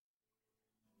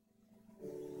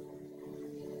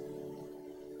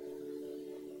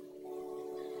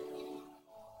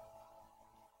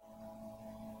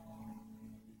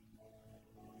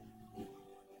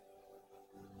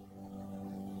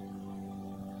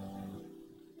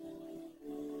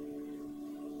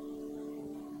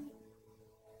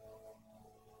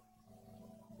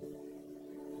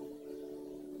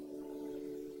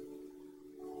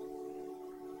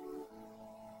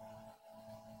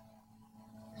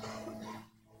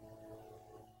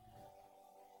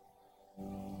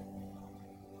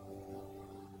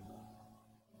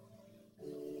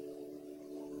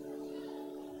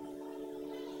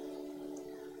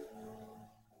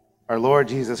our Lord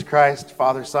Jesus Christ,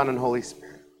 Father, Son, and Holy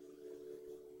Spirit.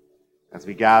 As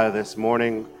we gather this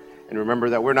morning and remember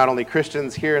that we're not only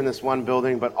Christians here in this one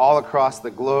building, but all across the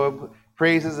globe,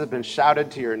 praises have been shouted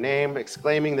to your name,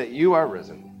 exclaiming that you are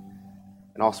risen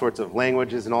in all sorts of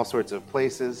languages and all sorts of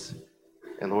places.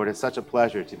 And Lord, it's such a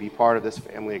pleasure to be part of this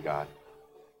family of God,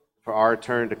 for our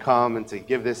turn to come and to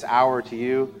give this hour to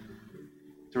you,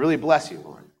 to really bless you,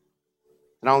 Lord.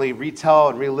 Not only retell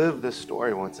and relive this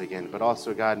story once again, but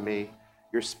also, God, may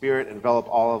your Spirit envelop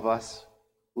all of us,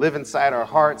 live inside our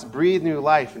hearts, breathe new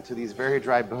life into these very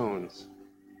dry bones,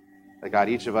 that, God,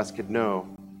 each of us could know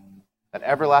that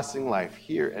everlasting life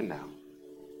here and now.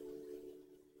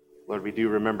 Lord, we do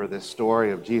remember this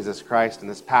story of Jesus Christ in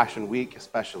this Passion Week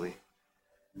especially.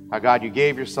 How, God, you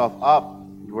gave yourself up,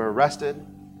 you were arrested,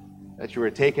 that you were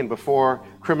taken before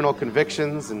criminal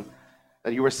convictions, and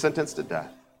that you were sentenced to death.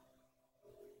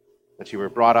 That you were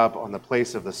brought up on the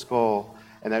place of the skull,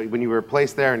 and that when you were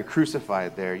placed there and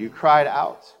crucified there, you cried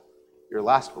out your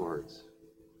last words.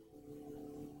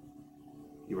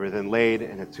 You were then laid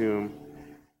in a tomb.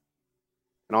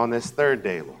 And on this third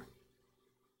day, Lord,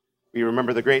 we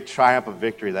remember the great triumph of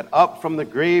victory, that up from the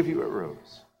grave you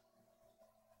arose,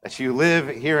 that you live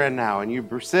here and now, and you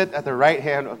sit at the right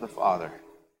hand of the Father.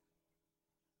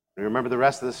 We remember the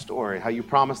rest of the story, how you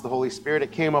promised the Holy Spirit.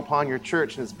 It came upon your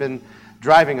church, and it's been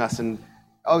driving us and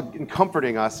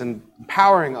comforting us and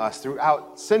empowering us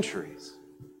throughout centuries.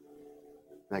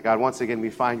 And that, God, once again,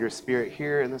 we find your Spirit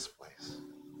here in this place.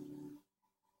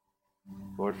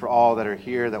 Lord, for all that are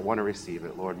here that want to receive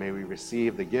it, Lord, may we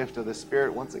receive the gift of the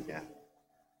Spirit once again,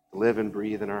 to live and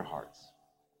breathe in our hearts.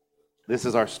 This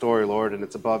is our story, Lord, and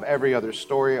it's above every other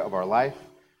story of our life.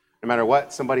 No matter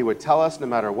what somebody would tell us, no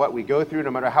matter what we go through,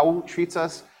 no matter how it treats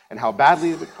us and how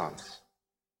badly it becomes,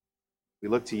 we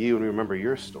look to you and we remember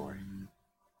your story.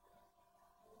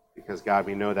 Because, God,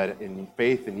 we know that in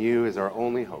faith in you is our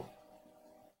only hope.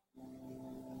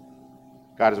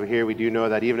 God, as we're here, we do know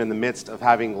that even in the midst of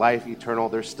having life eternal,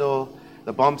 there's still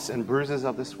the bumps and bruises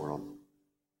of this world.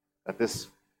 That this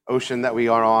ocean that we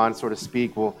are on, so to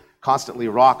speak, will constantly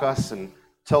rock us and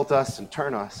tilt us and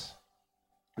turn us.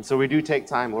 And so we do take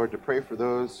time, Lord, to pray for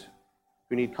those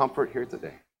who need comfort here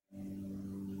today.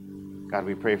 God,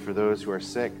 we pray for those who are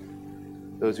sick,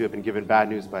 those who have been given bad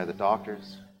news by the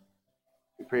doctors.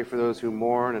 We pray for those who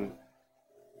mourn and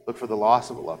look for the loss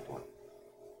of a loved one.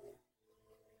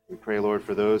 We pray, Lord,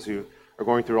 for those who are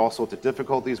going through all sorts of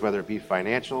difficulties, whether it be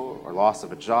financial or loss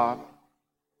of a job.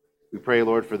 We pray,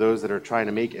 Lord, for those that are trying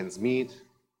to make ends meet.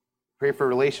 Pray for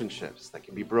relationships that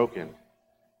can be broken.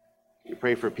 We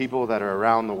pray for people that are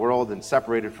around the world and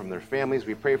separated from their families.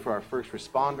 We pray for our first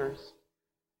responders.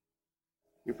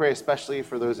 We pray especially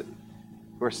for those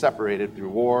who are separated through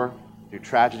war, through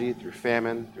tragedy, through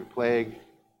famine, through plague,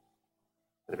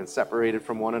 that have been separated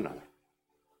from one another.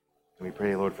 And we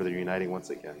pray, Lord, for their uniting once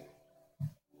again.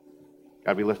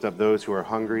 God, we lift up those who are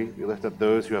hungry. We lift up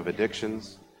those who have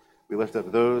addictions. We lift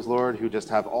up those, Lord, who just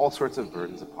have all sorts of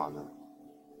burdens upon them.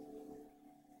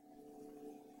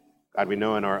 God, we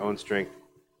know in our own strength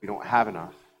we don't have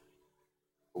enough.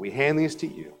 But we hand these to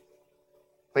you.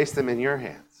 Place them in your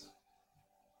hands.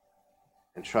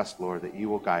 And trust, Lord, that you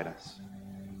will guide us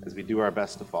as we do our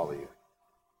best to follow you.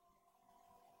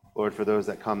 Lord, for those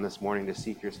that come this morning to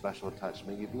seek your special touch,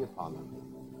 may you be upon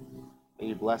them. May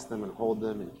you bless them and hold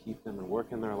them and keep them and work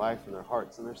in their life and their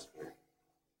hearts and their spirit.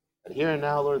 That here and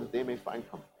now, Lord, that they may find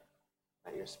comfort,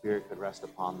 that your Spirit could rest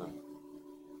upon them.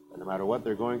 That no matter what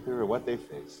they're going through or what they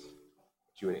face,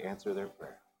 that you would answer their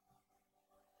prayer.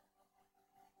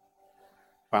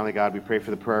 Finally, God, we pray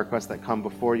for the prayer requests that come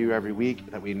before you every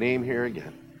week that we name here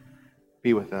again.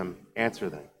 Be with them, answer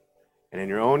them, and in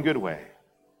your own good way,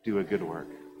 do a good work.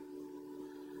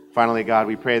 Finally, God,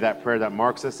 we pray that prayer that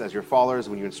marks us as your followers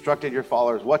when you instructed your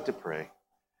followers what to pray.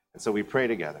 And so we pray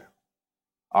together.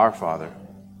 Our Father,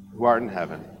 who art in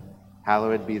heaven,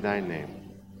 hallowed be thy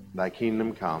name. Thy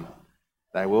kingdom come,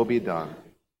 thy will be done,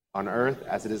 on earth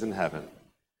as it is in heaven.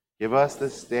 Give us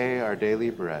this day our daily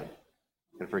bread,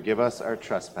 and forgive us our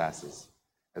trespasses,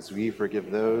 as we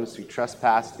forgive those who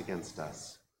trespass against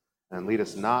us. And lead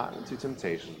us not into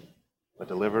temptation, but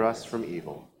deliver us from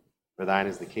evil. For thine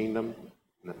is the kingdom,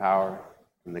 and the power,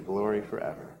 and the glory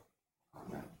forever.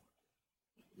 Amen.